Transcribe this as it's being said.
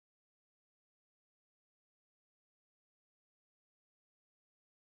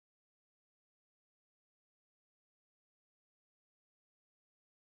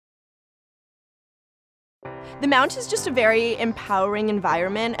The Mount is just a very empowering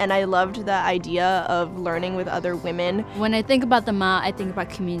environment, and I loved the idea of learning with other women. When I think about the Mount, I think about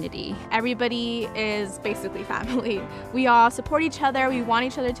community. Everybody is basically family. We all support each other, we want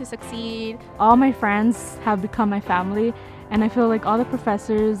each other to succeed. All my friends have become my family, and I feel like all the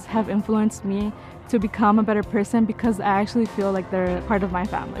professors have influenced me to become a better person because I actually feel like they're part of my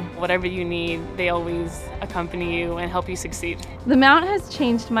family. Whatever you need, they always accompany you and help you succeed. The Mount has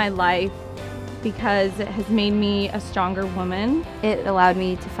changed my life because it has made me a stronger woman. It allowed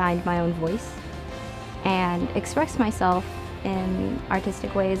me to find my own voice and express myself in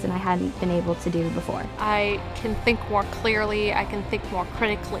artistic ways than I hadn't been able to do before. I can think more clearly, I can think more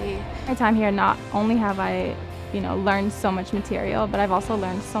critically. My time here, not only have I learned so much material, but I've also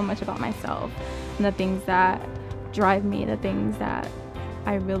learned so much about myself and the things that drive me, the things that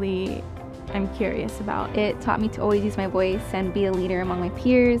I really am curious about. It taught me to always use my voice and be a leader among my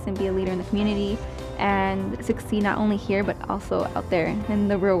peers and be a leader in the community and succeed not only here but also out there in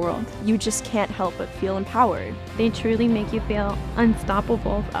the real world. You just can't help but feel empowered. They truly make you feel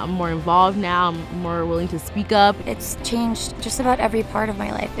unstoppable. I'm more involved now, I'm more willing to speak up. It's changed just about every part of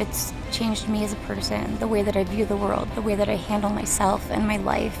my life. It's changed me as a person, the way that I view the world, the way that I handle myself and my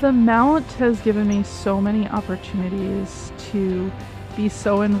life. The Mount has given me so many opportunities to be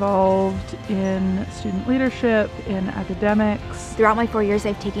so involved in student leadership, in academics. Throughout my 4 years,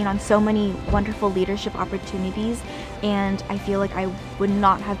 I've taken on so many wonderful leadership opportunities, and I feel like I would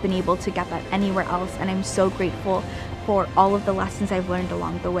not have been able to get that anywhere else, and I'm so grateful for all of the lessons I've learned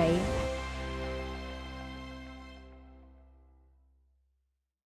along the way.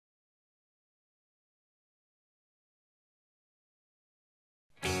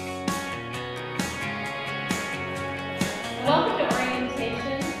 Welcome to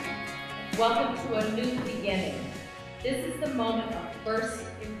orientation. Welcome to a new beginning. This is the moment of first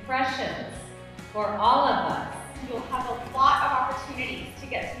impressions for all of us. You'll have a lot of opportunities to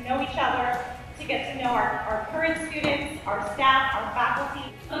get to know each other, to get to know our current students, our staff, our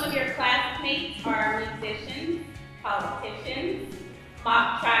faculty. Some of your classmates are musicians, politicians,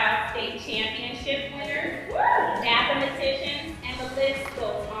 mock trial state championship winners, mathematicians, and the list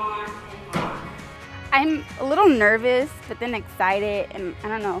goes on and on. I'm a little nervous, but then excited, and I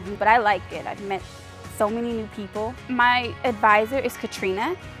don't know, but I like it. I've met so many new people. My advisor is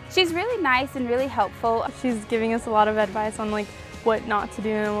Katrina. She's really nice and really helpful. She's giving us a lot of advice on what not to do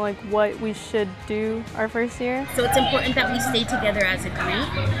and what we should do our first year. So it's important that we stay together as a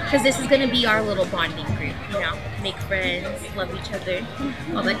group because this is going to be our little bonding group, make friends, love each other,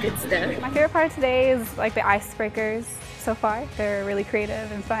 all that good stuff. My favorite part of today is the icebreakers so far. They're really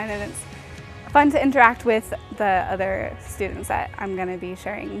creative and fun, and it's fun to interact with the other students that I'm going to be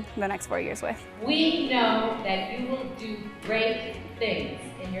sharing the next 4 years with. We know that you will do great things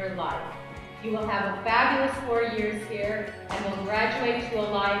in your life. You will have a fabulous 4 years here and will graduate to a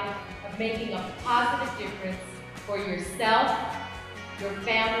life of making a positive difference for yourself, your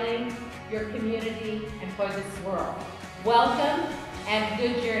family, your community, and for this world. Welcome and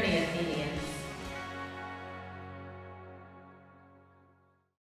good journey, Athenians.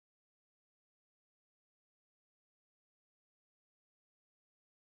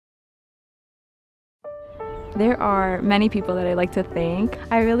 There are many people that I like to thank.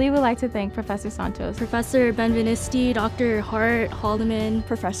 I really would like to thank Professor Santos, Professor Benvenisti, Dr. Hart Haldeman,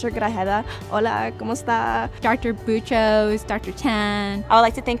 Professor Grajeda, hola, ¿cómo está? Dr. Buchos, Dr. Tan. I would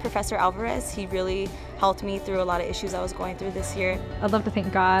like to thank Professor Alvarez. He really helped me through a lot of issues I was going through this year. I'd love to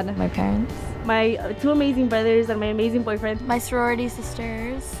thank God, my parents, my two amazing brothers and my amazing boyfriend, my sorority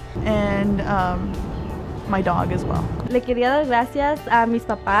sisters, and my dog as well. Le quería dar gracias a mis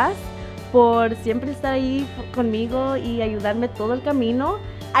papás por siempre estar ahí conmigo y ayudarme todo el camino.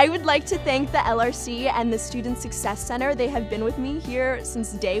 I would like to thank the LRC and the Student Success Center. They have been with me here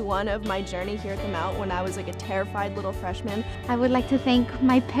since day one of my journey here at the Mount when I was a terrified little freshman. I would like to thank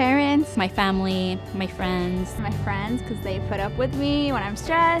my parents, my family, my friends because they put up with me when I'm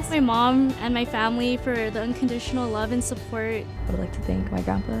stressed. My mom and my family for the unconditional love and support. I would like to thank my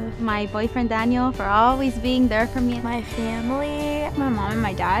grandpa, my boyfriend Daniel for always being there for me, my family, my mom and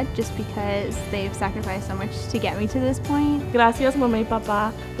my dad, just because they've sacrificed so much to get me to this point. Gracias, mamá y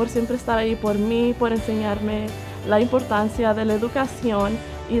papá, por siempre estar ahí por mí, por enseñarme la importancia de la educación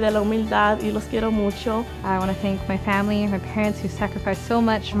y de la humildad, y los quiero mucho. I want to thank my family, my parents who sacrificed so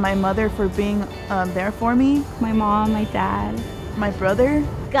much. My mother for being there for me. My mom, my dad. My brother.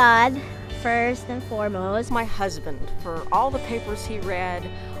 God, first and foremost. My husband for all the papers he read,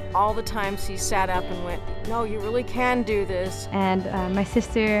 all the times he sat up and went, no, you really can do this. And my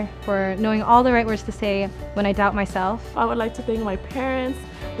sister for knowing all the right words to say when I doubt myself. I would like to thank my parents.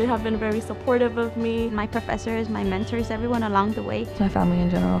 They have been very supportive of me. My professors, my mentors, everyone along the way. My family in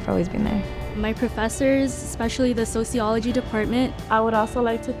general for always being there. My professors, especially the sociology department. I would also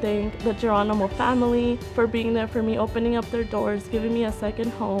like to thank the Geronimo family for being there for me, opening up their doors, giving me a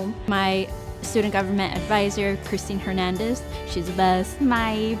second home. My student government advisor, Christine Hernandez. She's the best.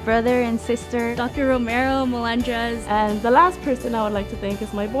 My brother and sister, Dr. Romero Melendrez. And the last person I would like to thank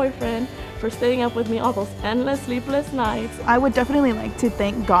is my boyfriend for staying up with me all those endless sleepless nights. I would definitely like to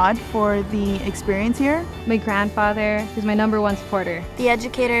thank God for the experience here. My grandfather, who's my #1 supporter. The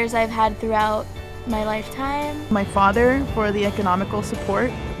educators I've had throughout my lifetime. My father for the economical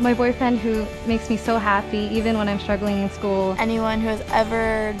support. My boyfriend who makes me so happy even when I'm struggling in school. Anyone who has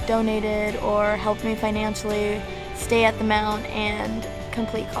ever donated or helped me financially stay at the Mount and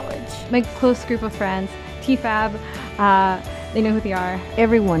complete college. My close group of friends, TFAB, they know who they are.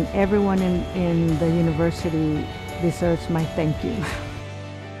 Everyone in the university deserves my thank you.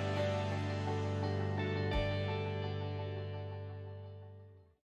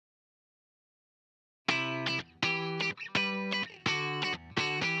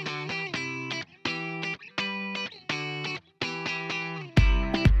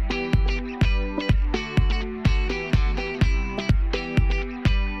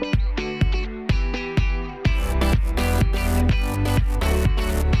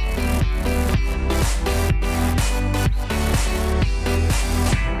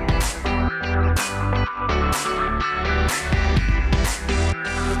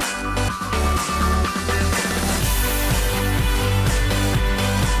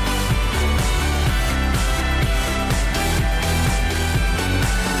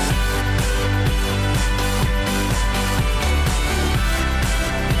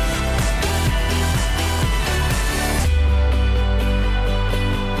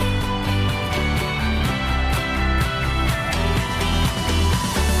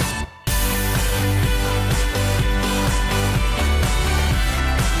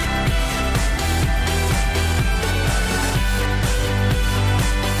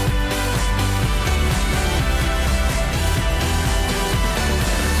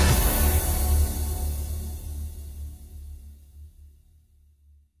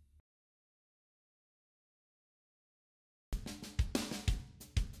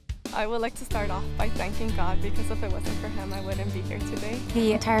 I would like to start off by thanking God because if it wasn't for him, I wouldn't be here today.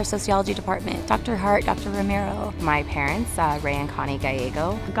 The entire sociology department, Dr. Hart, Dr. Romero. My parents, Ray and Connie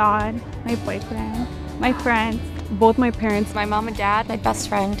Gallego. God, my boyfriend, my friends, both my parents, my mom and dad, my best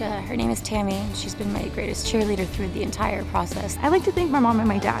friend. Her name is Tammy, and she's been my greatest cheerleader through the entire process. I'd like to thank my mom and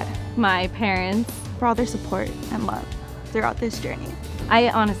my dad. My parents. For all their support and love throughout this journey. I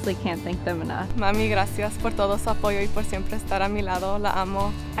honestly can't thank them enough. Mami, gracias por todo su apoyo y por siempre estar a mi lado. La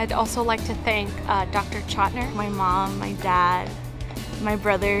amo. I'd also like to thank Dr. Chotner, my mom, my dad, my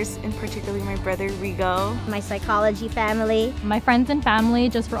brothers, and particularly my brother Rigo. My psychology family. My friends and family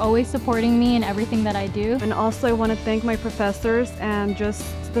just for always supporting me in everything that I do. And also I want to thank my professors and just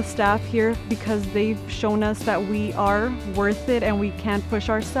the staff here because they've shown us that we are worth it and we can push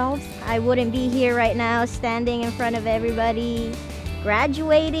ourselves. I wouldn't be here right now standing in front of everybody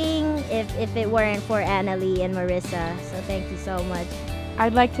graduating if it weren't for Annalie and Marissa. So thank you so much.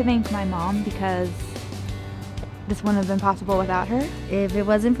 I'd like to thank my mom because this wouldn't have been possible without her. If it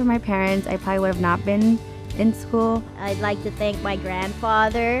wasn't for my parents, I probably would have not been in school. I'd like to thank my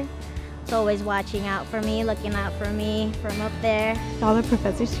grandfather. He's always watching out for me, looking out for me from up there. All the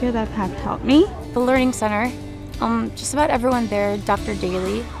professors here that have helped me. The Learning Center, just about everyone there. Dr.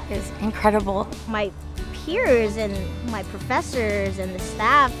 Daly is incredible. My peers and my professors and the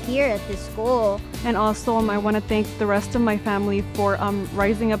staff here at this school. And also I want to thank the rest of my family for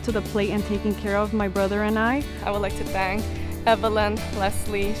rising up to the plate and taking care of my brother and I. I would like to thank Evelyn,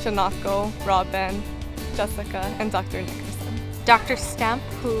 Leslie, Shanako, Robin, Jessica, and Dr. Nickerson. Dr. Stemp,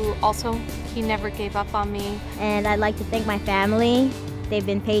 who also, he never gave up on me. And I'd like to thank my family. They've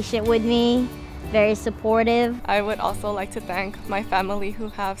been patient with me, very supportive. I would also like to thank my family who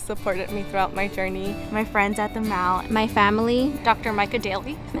have supported me throughout my journey. My friends at the Mount. My family, Dr. Micah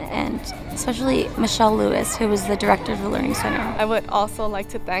Daly. And especially Michelle Lewis, who was the director of the Learning Center. I would also like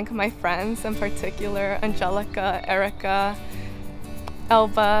to thank my friends, in particular Angelica, Erica,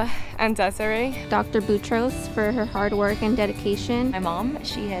 Elba, and Desiree. Dr. Boutros for her hard work and dedication. My mom,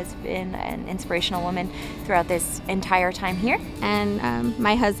 she has been an inspirational woman throughout this entire time here. And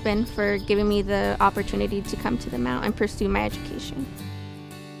my husband for giving me the opportunity to come to the Mount and pursue my education.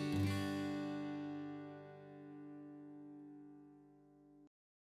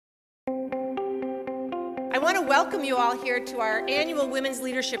 want to welcome you all here to our annual Women's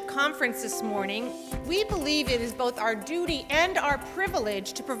Leadership Conference this morning. We believe it is both our duty and our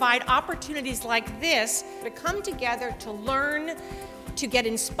privilege to provide opportunities like this to come together, to learn, to get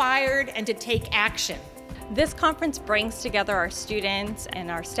inspired, and to take action. This conference brings together our students and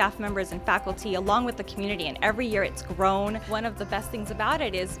our staff members and faculty along with the community, and every year it's grown. One of the best things about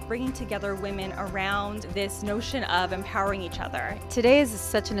it is bringing together women around this notion of empowering each other. Today is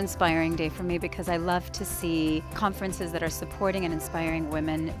such an inspiring day for me because I love to see conferences that are supporting and inspiring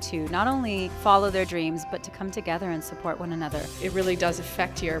women to not only follow their dreams but to come together and support one another. It really does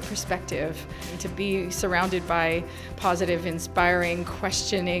affect your perspective. To be surrounded by positive, inspiring,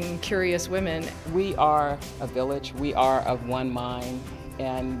 questioning, curious women. We are a village, we are of one mind,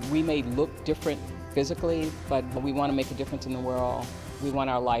 and we may look different physically, but we want to make a difference in the world. We want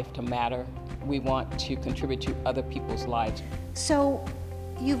our life to matter. We want to contribute to other people's lives. So,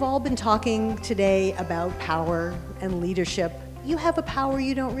 you've all been talking today about power and leadership. You have a power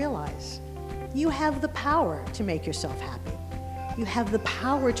you don't realize. You have the power to make yourself happy. You have the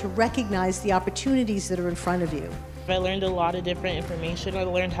power to recognize the opportunities that are in front of you. I learned a lot of different information. I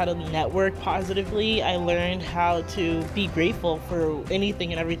learned how to network positively. I learned how to be grateful for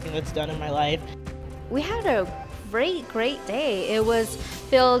anything and everything that's done in my life. We had a great day. It was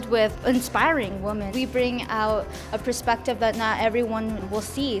filled with inspiring women. We bring out a perspective that not everyone will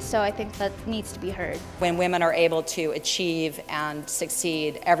see, so I think that needs to be heard. When women are able to achieve and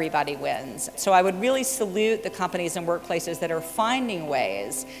succeed, everybody wins. So I would really salute the companies and workplaces that are finding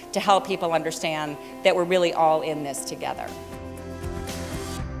ways to help people understand that we're really all in this together.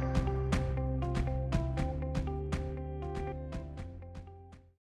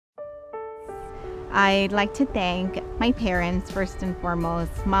 I'd like to thank my parents first and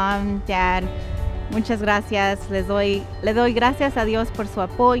foremost. Mom, Dad, muchas gracias. Le doy gracias a Dios por su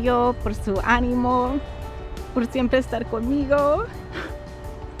apoyo, por su ánimo, por siempre estar conmigo,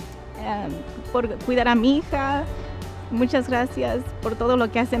 por cuidar a mi hija. Muchas gracias por todo lo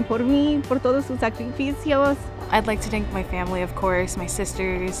que hacen por mí, por todos sus sacrificios. I'd like to thank my family, of course, my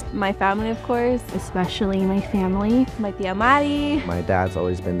sisters. My family, of course. Especially my family. My tia Mari. My dad's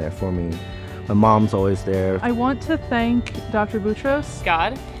always been there for me. My mom's always there. I want to thank Dr. Boutros.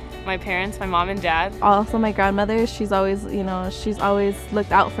 God, my parents, my mom and dad. Also my grandmother, she's always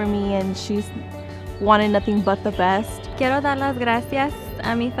looked out for me and she's wanted nothing but the best. Quiero dar las gracias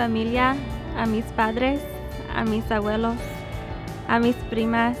a mi familia, a mis padres, a mis abuelos, a mis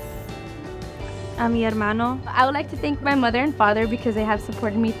primas, a mi hermano. I would like to thank my mother and father because they have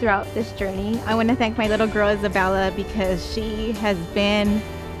supported me throughout this journey. I want to thank my little girl Isabella because she has been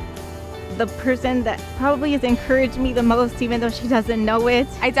the person that probably has encouraged me the most, even though she doesn't know it.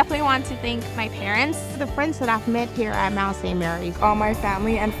 I definitely want to thank my parents, the friends that I've met here at Mount St. Mary's, all my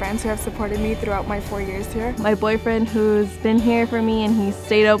family and friends who have supported me throughout my 4 years here. My boyfriend who's been here for me and he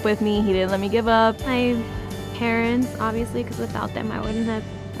stayed up with me, he didn't let me give up. My parents, obviously, because without them I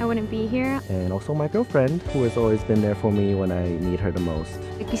wouldn't be here. And also my girlfriend, who has always been there for me when I need her the most.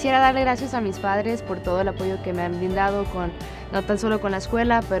 Quisiera darle gracias a mis padres por todo el apoyo que me han brindado, no tan solo con la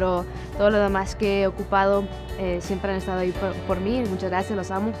escuela, pero todo lo demás que he ocupado, siempre han estado ahí por mí. Muchas gracias,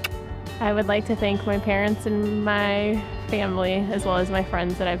 los amo. I would like to thank my parents and my family, as well as my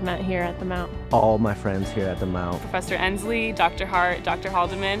friends that I've met here at the Mount. All my friends here at the Mount. Professor Ensley, Dr. Hart, Dr.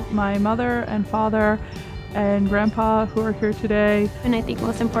 Haldeman. My mother and father and grandpa who are here today. And I think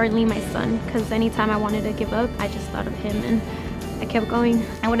most importantly my son, because anytime I wanted to give up, I just thought of him and I kept going.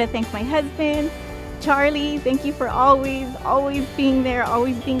 I want to thank my husband, Charlie. Thank you for always being there,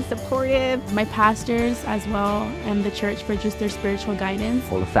 always being supportive. My pastors as well, and the church for just their spiritual guidance.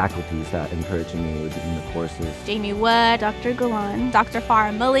 All the faculties that encouraged me in the courses. Jamie Wood, Dr. Galan, Dr.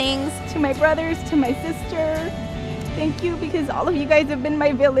 Farah Millings. To my brothers, to my sister, thank you because all of you guys have been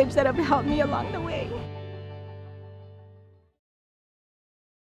my village that have helped me along the way.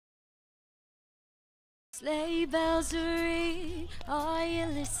 Sleigh bells ring, are you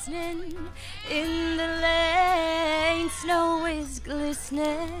listening? In the lane, snow is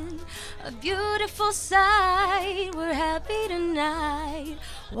glistening. A beautiful sight, we're happy tonight.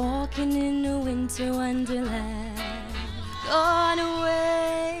 Walking in a winter wonderland. Gone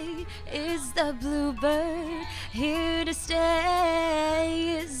away is the bluebird. Here to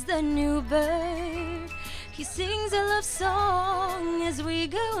stay is the new bird. He sings a love song as we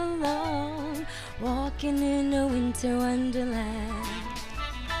go along, walking in a winter wonderland.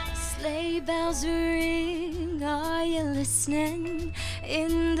 Sleigh bells ring, are you listening?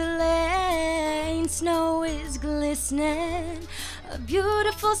 In the lane, snow is glistening. A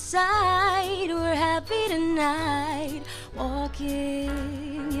beautiful sight, we're happy tonight, walking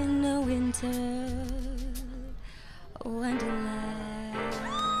in the winter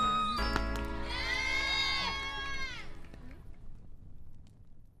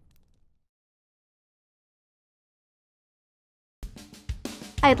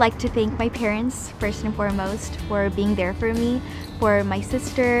I'd like to thank my parents, first and foremost, for being there for me, for my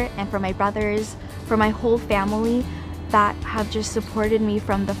sister and for my brothers, for my whole family that have just supported me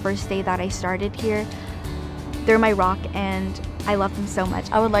from the first day that I started here. They're my rock and I love them so much.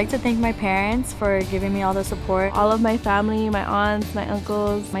 I would like to thank my parents for giving me all the support. All of my family, my aunts, my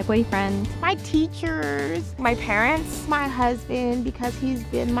uncles, my boyfriend, my teachers, my parents, my husband, because he's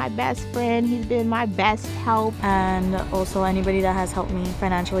been my best friend, he's been my best help. And also anybody that has helped me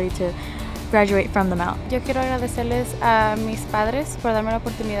financially to graduate from the Mount. Yo quiero agradecerles a mis padres por darme la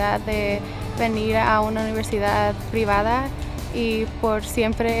oportunidad de venir a una universidad privada y por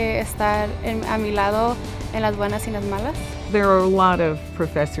siempre estar a mi lado en las buenas y las malas. There are a lot of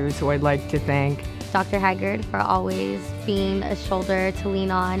professors who I'd like to thank. Dr. Haggard for always being a shoulder to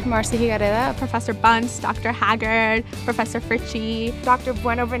lean on. Marcy Higareda, Professor Bunce, Dr. Haggard, Professor Fritchie, Dr.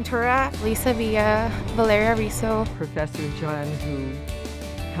 Buenaventura, Lisa Villa, Valeria Rizzo, Professor John, who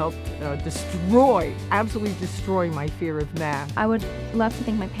helped absolutely destroy my fear of math. I would love to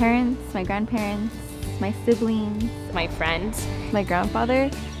thank my parents, my grandparents, my siblings, my friends, my grandfather,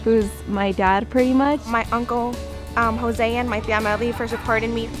 who's my dad pretty much, my uncle, Jose and my tia Melly for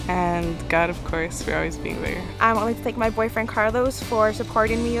supporting me. And God, of course, for always being there. I would like to thank my boyfriend Carlos for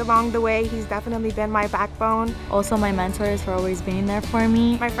supporting me along the way. He's definitely been my backbone. Also my mentors for always being there for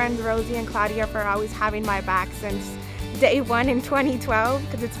me. My friends Rosie and Claudia for always having my back since day one in 2012,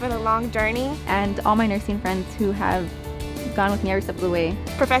 because it's been a long journey. And all my nursing friends who have gone with me every step of the way.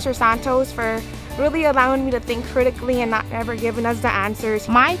 Professor Santos for really allowing me to think critically and not ever giving us the answers.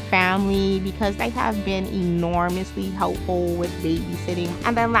 My family, because they have been enormously helpful with babysitting.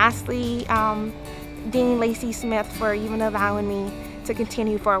 And then lastly, Dean Lacey Smith for even allowing me to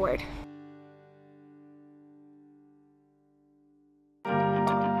continue forward.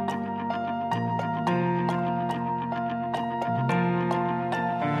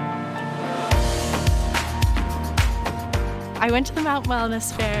 I went to the Mount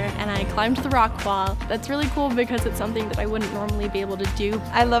Wellness Fair and I climbed the rock wall. That's really cool because it's something that I wouldn't normally be able to do.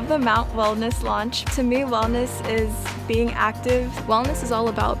 I love the Mount Wellness launch. To me, wellness is being active. Wellness is all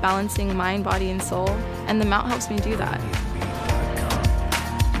about balancing mind, body, and soul, and the Mount helps me do that.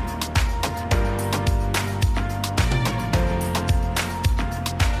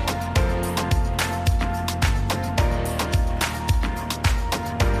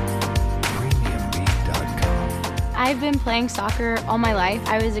 I've been playing soccer all my life.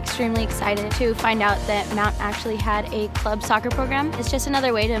 I was extremely excited to find out that Mount actually had a club soccer program. It's just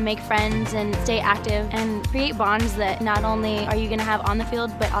another way to make friends and stay active and create bonds that not only are you going to have on the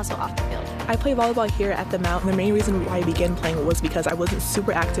field, but also off the field. I play volleyball here at the Mount. The main reason why I began playing was because I wasn't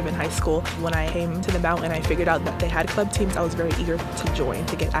super active in high school. When I came to the Mount and I figured out that they had club teams, I was very eager to join,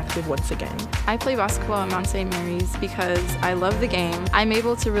 to get active once again. I play basketball at Mount St. Mary's because I love the game. I'm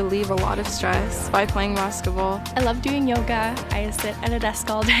able to relieve a lot of stress by playing basketball. I love doing yoga. I sit at a desk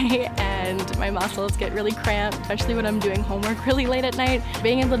all day and my muscles get really cramped, especially when I'm doing homework really late at night.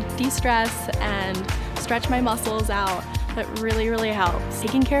 Being able to de-stress and stretch my muscles out, that really, really helps.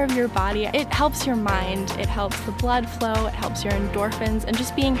 Taking care of your body, it helps your mind, it helps the blood flow, it helps your endorphins, and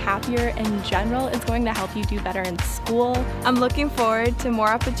just being happier in general is going to help you do better in school. I'm looking forward to more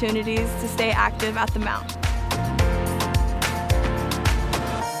opportunities to stay active at the Mount.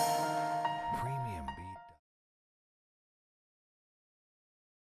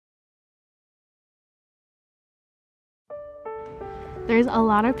 There's a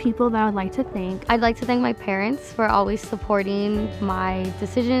lot of people that I would like to thank. I'd like to thank my parents for always supporting my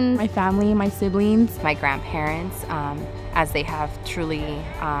decisions. My family, my siblings. My grandparents, as they have truly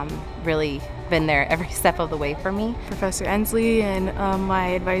really been there every step of the way for me. Professor Ensley and my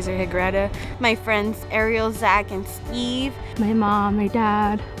advisor Higreta. My friends Ariel, Zach, and Steve. My mom, my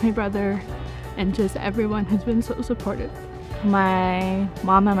dad, my brother, and just everyone has been so supportive. My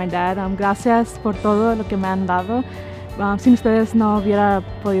mom and my dad, gracias por todo lo que me han dado. Sin ustedes no hubiera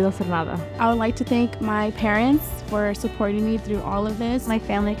podido hacer nada. I would like to thank my parents for supporting me through all of this. My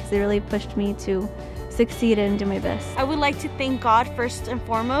family, because they really pushed me to succeed and do my best. I would like to thank God first and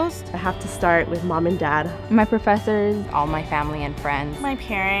foremost. I have to start with mom and dad. My professors. All my family and friends. My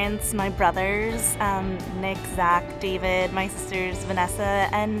parents, my brothers, Nick, Zach, David, my sisters, Vanessa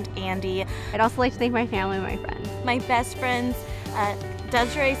and Andy. I'd also like to thank my family and my friends. My best friends,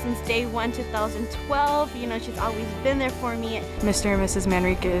 Desiree since day one, 2012. You know, she's always been there for me. Mr. and Mrs.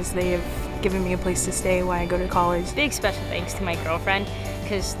 Manriquez, they have given me a place to stay while I go to college. Big special thanks to my girlfriend,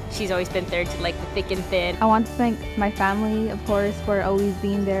 because she's always been there to like the thick and thin. I want to thank my family, of course, for always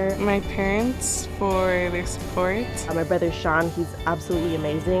being there. My parents for their support. My brother Sean, he's absolutely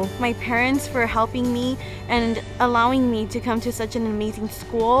amazing. My parents for helping me and allowing me to come to such an amazing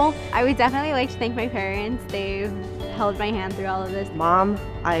school. I would definitely like to thank my parents. They've held my hand through all of this. Mom,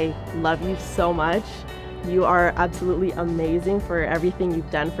 I love you so much. You are absolutely amazing for everything you've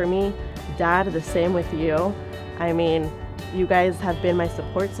done for me. Dad, the same with you. I mean, you guys have been my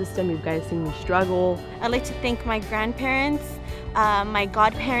support system. You guys seen me struggle. I'd like to thank my grandparents, my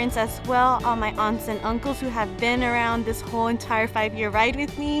godparents as well, all my aunts and uncles who have been around this whole entire 5-year ride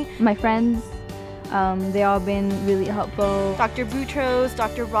with me. My friends, they all been really helpful. Dr. Boutros,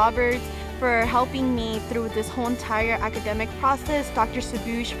 Dr. Roberts, for helping me through this whole entire academic process. Dr.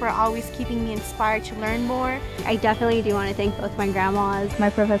 Sabush for always keeping me inspired to learn more. I definitely do want to thank both my grandmas. My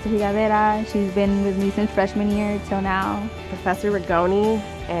Professor Higadera, she's been with me since freshman year till now. Professor Rigoni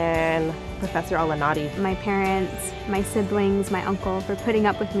and Professor Alanati. My parents, my siblings, my uncle for putting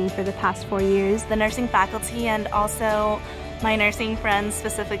up with me for the past 4 years. The nursing faculty and also my nursing friends,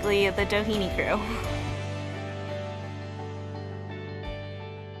 specifically the Doheny crew.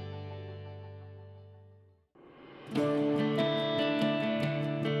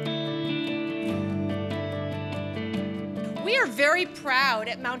 We are very proud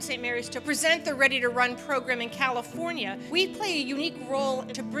at Mount St. Mary's to present the Ready to Run program in California. We play a unique role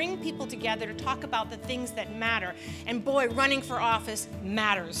to bring people together to talk about the things that matter. And boy, running for office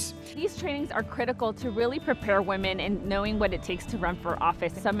matters. These trainings are critical to really prepare women in knowing what it takes to run for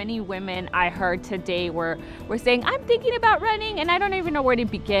office. So many women I heard today were saying, I'm thinking about running and I don't even know where to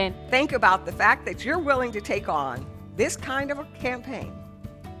begin. Think about the fact that you're willing to take on this kind of a campaign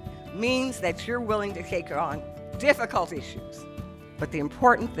means that you're willing to take on difficult issues. But the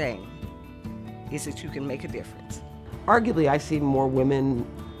important thing is that you can make a difference. Arguably, I see more women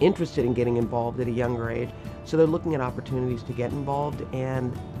interested in getting involved at a younger age, so they're looking at opportunities to get involved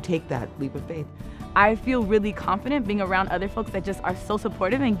and take that leap of faith. I feel really confident being around other folks that just are so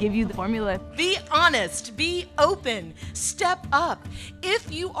supportive and give you the formula. Be honest, be open, step up.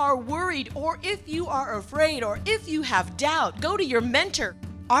 If you are worried or if you are afraid or if you have doubt, go to your mentor.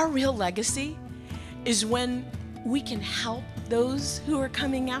 Our real legacy is when we can help those who are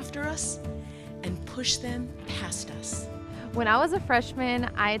coming after us and push them past us. When I was a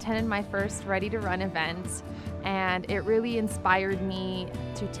freshman, I attended my first Ready to Run event, and it really inspired me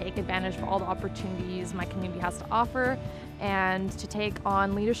to take advantage of all the opportunities my community has to offer and to take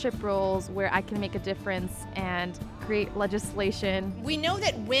on leadership roles where I can make a difference and create legislation. We know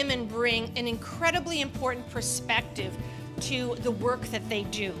that women bring an incredibly important perspective to the work that they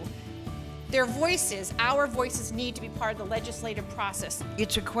do. Their voices, our voices, need to be part of the legislative process.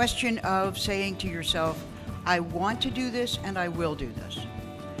 It's a question of saying to yourself, I want to do this and I will do this.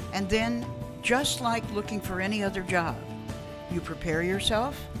 And then, just like looking for any other job, you prepare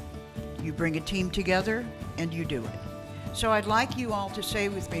yourself, you bring a team together, and you do it. So I'd like you all to say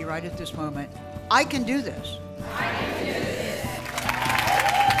with me right at this moment, I can do this. I can do this.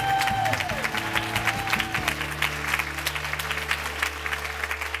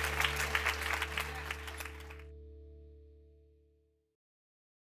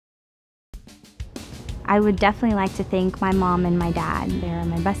 I would definitely like to thank my mom and my dad. They're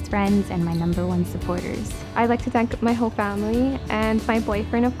my best friends and my #1 supporters. I'd like to thank my whole family and my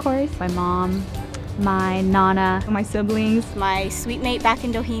boyfriend, of course. My mom, my nana, my siblings. My sweet mate back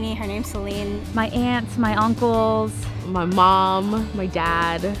in Doheny, her name's Celine. My aunts, my uncles. My mom, my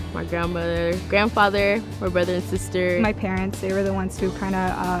dad, my grandmother, grandfather, my brother and sister. My parents, they were the ones who kind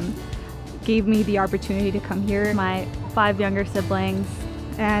of gave me the opportunity to come here. My 5 younger siblings.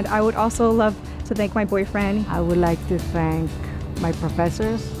 And I would also love to thank my boyfriend. I would like to thank my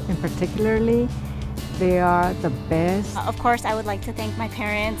professors, and particularly, they are the best. Of course, I would like to thank my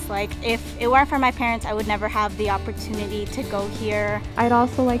parents. Like, if it weren't for my parents, I would never have the opportunity to go here. I'd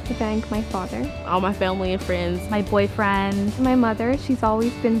also like to thank my father. All my family and friends. My boyfriend. My mother, she's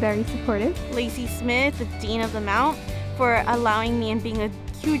always been very supportive. Lacey Smith, the Dean of the Mount, for allowing me and being a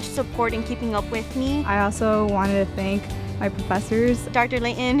huge support and keeping up with me. I also wanted to thank my professors. Dr.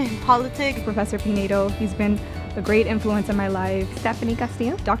 Layton in politics. Professor Pinedo, he's been a great influence in my life. Stephanie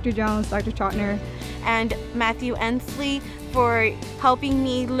Castillo. Dr. Jones, Dr. Chotner. And Matthew Ensley for helping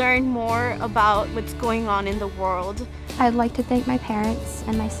me learn more about what's going on in the world. I'd like to thank my parents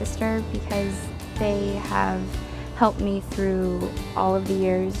and my sister because they have helped me through all of the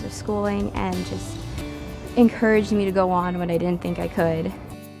years of schooling and just encouraged me to go on when I didn't think I could.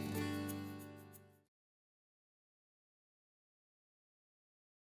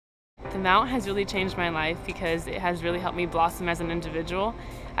 The Mount has really changed my life because it has really helped me blossom as an individual.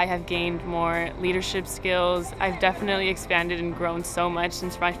 I have gained more leadership skills. I've definitely expanded and grown so much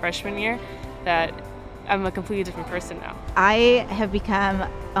since my freshman year that I'm a completely different person now. I have become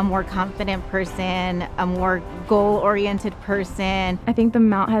a more confident person, a more goal-oriented person. I think the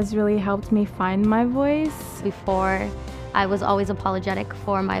Mount has really helped me find my voice. Before, I was always apologetic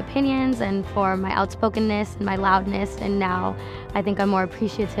for my opinions and for my outspokenness and my loudness, and now I think I'm more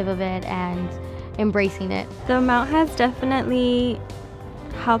appreciative of it and embracing it. The Mount has definitely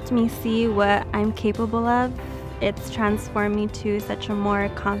helped me see what I'm capable of. It's transformed me to such a more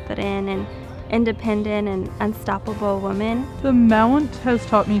confident and independent and unstoppable woman. The Mount has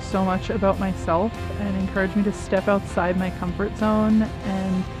taught me so much about myself and encouraged me to step outside my comfort zone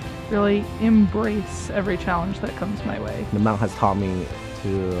and really embrace every challenge that comes my way. The Mount has taught me to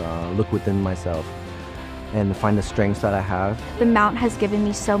look within myself and find the strengths that I have. The Mount has given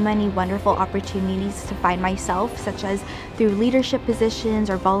me so many wonderful opportunities to find myself, such as through leadership positions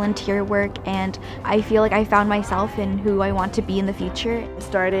or volunteer work, and I feel like I found myself in who I want to be in the future. I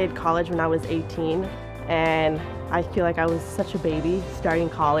started college when I was 18, and I feel like I was such a baby starting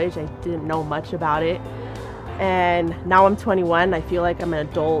college. I didn't know much about it. And now I'm 21, I feel like I'm an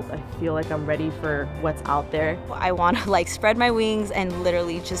adult. I feel like I'm ready for what's out there. I want to like spread my wings and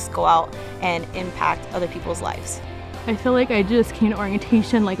literally just go out and impact other people's lives. I feel like I just came to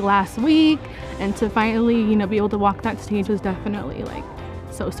orientation like last week, and to finally, be able to walk that stage was definitely like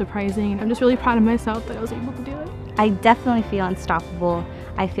so surprising. I'm just really proud of myself that I was able to do it. I definitely feel unstoppable.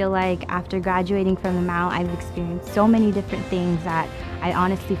 I feel like after graduating from the Mount, I've experienced so many different things that I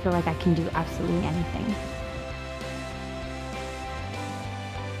honestly feel like I can do absolutely anything.